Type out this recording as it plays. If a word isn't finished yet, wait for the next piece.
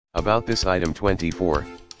About this item 24,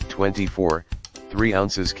 3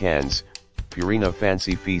 ounces cans, Purina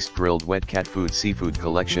Fancy Feast Grilled Wet Cat Food Seafood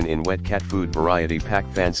Collection in Wet Cat Food Variety Pack.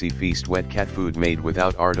 Fancy Feast Wet Cat Food made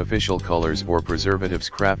without artificial colors or preservatives,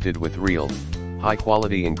 crafted with real,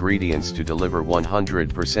 high-quality ingredients to deliver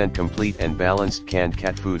 100% complete and balanced canned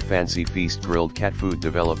cat food. Fancy Feast Grilled Cat Food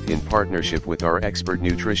developed in partnership with our expert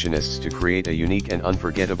nutritionists to create a unique and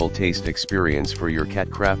unforgettable taste experience for your cat,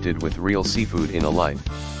 crafted with real seafood in a light,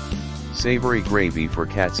 savory gravy for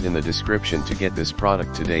cats. In the description to get this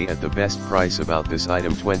product today at the best price. About this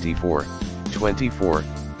item 24,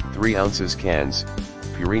 3 ounces cans,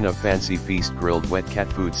 Purina Fancy Feast Grilled Wet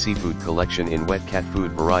Cat Food Seafood Collection in Wet Cat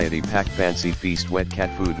Food Variety Pack. Fancy Feast Wet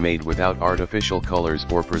Cat Food made without artificial colors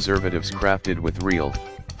or preservatives, crafted with real,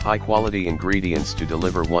 high-quality ingredients to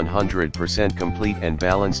deliver 100% complete and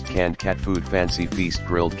balanced canned cat food. Fancy Feast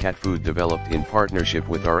Grilled Cat Food developed in partnership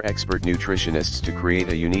with our expert nutritionists to create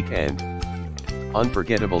a unique and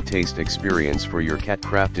unforgettable taste experience for your cat,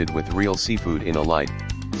 crafted with real seafood in a light,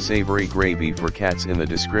 savory gravy for cats. In the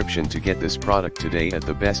description to get this product today at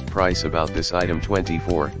the best price. About this item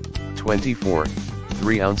 24,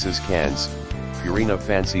 3 ounces cans, Purina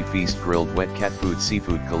Fancy Feast Grilled Wet Cat Food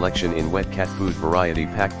Seafood Collection in Wet Cat Food Variety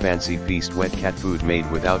Pack. Fancy Feast Wet Cat Food made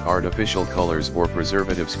without artificial colors or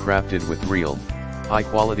preservatives, crafted with real,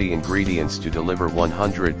 high-quality ingredients to deliver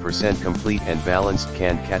 100% complete and balanced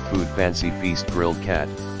canned cat food. Fancy Feast Grilled Cat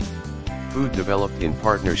Food developed in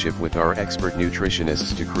partnership with our expert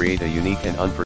nutritionists to create a unique and unforgettable